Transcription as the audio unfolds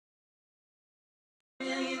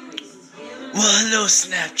Well, hello,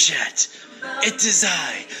 Snapchat. It is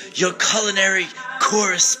I, your culinary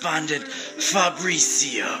correspondent,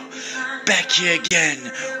 Fabreezio, back here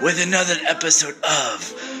again with another episode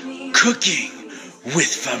of Cooking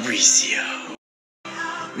with Fabreezio.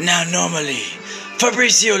 Now, normally,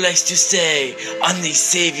 Fabreezio likes to stay on the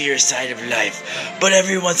savior side of life, but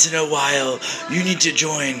every once in a while, you need to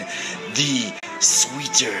join the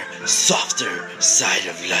sweeter, softer side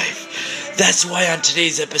of life. That's why on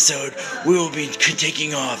today's episode, we will be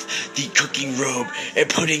taking off the cooking robe and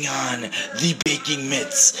putting on the baking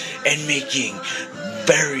mitts and making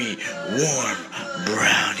very warm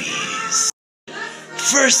brownies.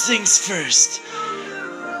 First things first,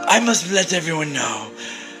 I must let everyone know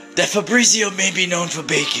that Fabreezio may be known for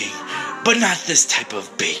baking, but not this type of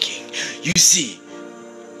baking. You see,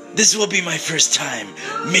 this will be my first time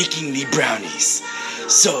making the brownies,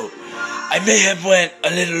 so I may have went a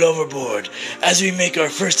little overboard as we make our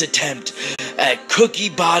first attempt at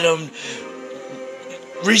cookie-bottomed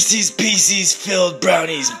Reese's Pieces filled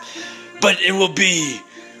brownies, but it will be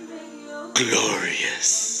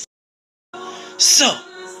glorious. So,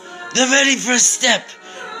 the very first step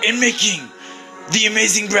in making the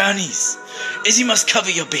amazing brownies is you must cover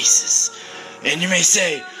your bases. And you may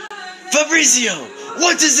say, Fabreezio,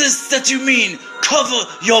 what is this that you mean, cover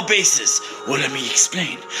your bases? Well, let me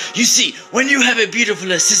explain. You see, when you have a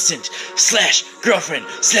beautiful assistant / girlfriend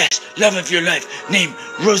 / love of your life named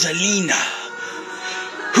Rosalina,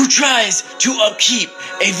 who tries to upkeep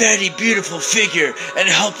a very beautiful figure and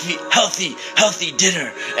healthy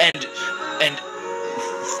dinner and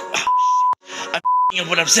of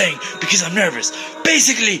what I'm saying because I'm nervous.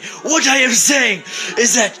 Basically, what I am saying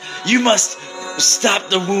is that you must stop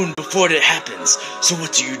the wound before it happens. So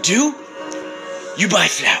what do? You buy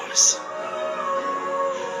flowers.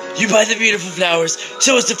 You buy the beautiful flowers,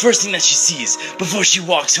 so it's the first thing that she sees before she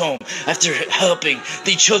walks home after helping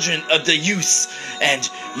the children of the youth. And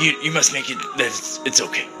you must make it that it's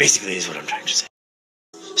okay. Basically, is what I'm trying to say.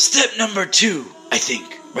 Step number 2, I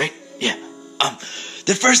think, right? Yeah.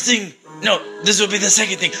 The first thing. No, this will be the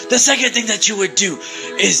second thing. The second thing that you would do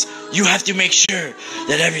is you have to make sure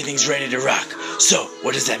that everything's ready to rock. So,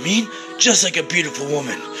 what does that mean? Just like a beautiful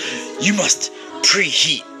woman, you must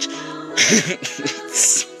preheat.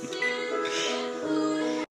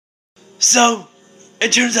 So,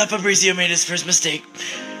 it turns out Fabreezio made his first mistake.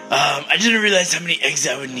 I didn't realize how many eggs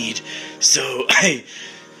I would need. So, I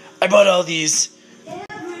bought all these.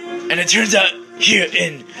 And it turns out here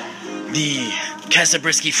in the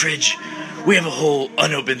Casabrisky fridge, we have a whole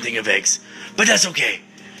unopened thing of eggs. But that's okay.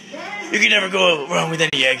 You can never go wrong with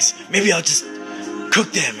any eggs. Maybe I'll just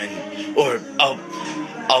cook them or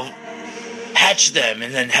I'll hatch them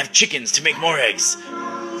and then have chickens to make more eggs.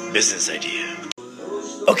 Business idea.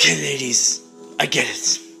 Okay, ladies, I get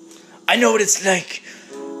it. I know what it's like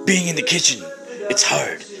being in the kitchen. It's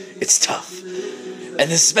hard. It's tough.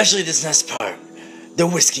 And especially this next part, the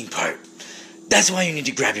whisking part. That's why you need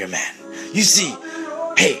to grab your man. You see,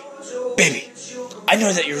 hey, baby, I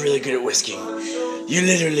know that you're really good at whisking. You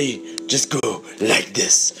literally just go like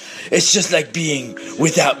this. It's just like being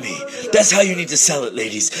without me. That's how you need to sell it,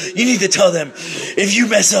 ladies. You need to tell them, if you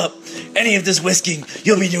mess up any of this whisking,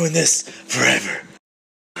 you'll be doing this forever.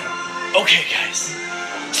 Okay, guys.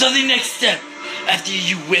 So the next step, after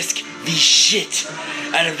you whisk the shit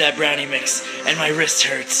out of that brownie mix, and my wrist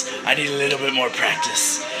hurts, I need a little bit more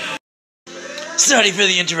practice. Sorry for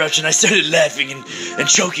the interruption. I started laughing and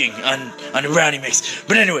choking on the brownie mix.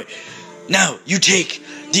 But anyway, now you take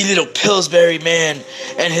the little Pillsbury man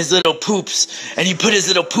and his little poops, and you put his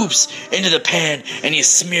little poops into the pan, and you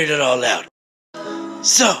smeared it all out.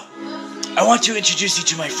 So, I want to introduce you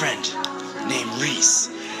to my friend named Reese.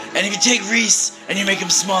 And if you take Reese and you make him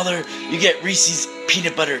smaller, you get Reese's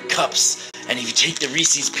peanut butter cups. And if you take the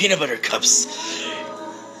Reese's peanut butter cups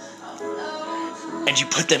and you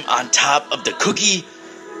put them on top of the cookie,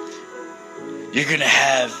 you're gonna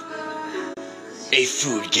have a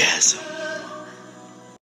foodgasm.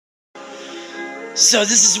 So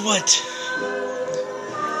this is what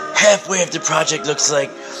halfway of the project looks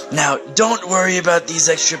like. Now, don't worry about these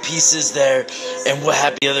extra pieces there and what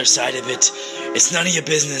happened the other side of it. It's none of your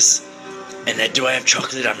business. And that do I have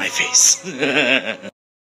chocolate on my face?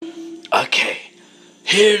 Okay,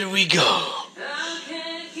 here we go.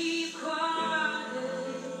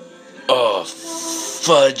 Oh,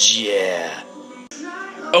 fudge yeah.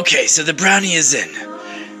 Okay, so the brownie is in.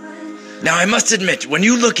 Now, I must admit, when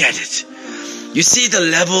you look at it, you see the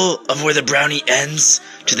level of where the brownie ends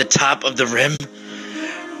to the top of the rim?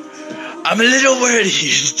 I'm a little worried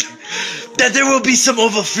that there will be some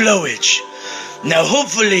overflowage. Now,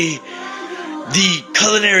 hopefully, the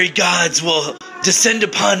culinary gods will descend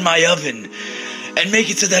upon my oven and make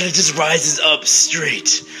it so that it just rises up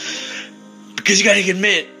straight. Because you gotta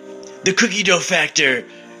admit, the cookie dough factor,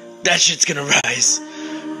 that shit's gonna rise.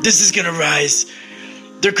 This is gonna rise.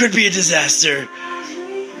 There could be a disaster.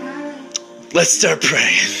 Let's start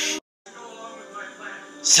praying.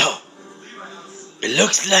 So, it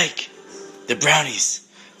looks like the brownies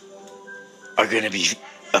are gonna be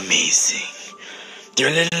amazing. They're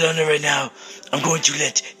a little under right now. I'm going to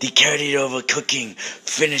let the carried over cooking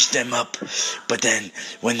finish them up. But then,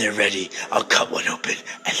 when they're ready, I'll cut one open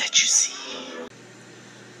and let you see.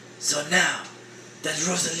 So now that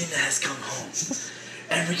Rosalina has come home,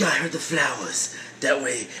 and we got her the flowers, that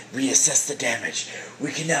way we assess the damage.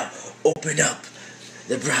 We can now open up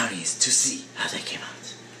the brownies to see how they came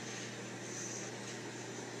out.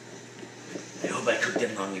 I hope I cooked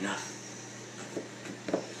them long enough.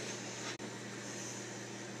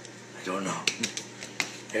 I don't know.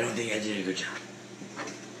 I don't think I did a good job.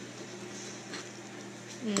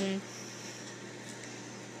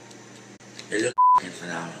 It looked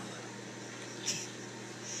phenomenal.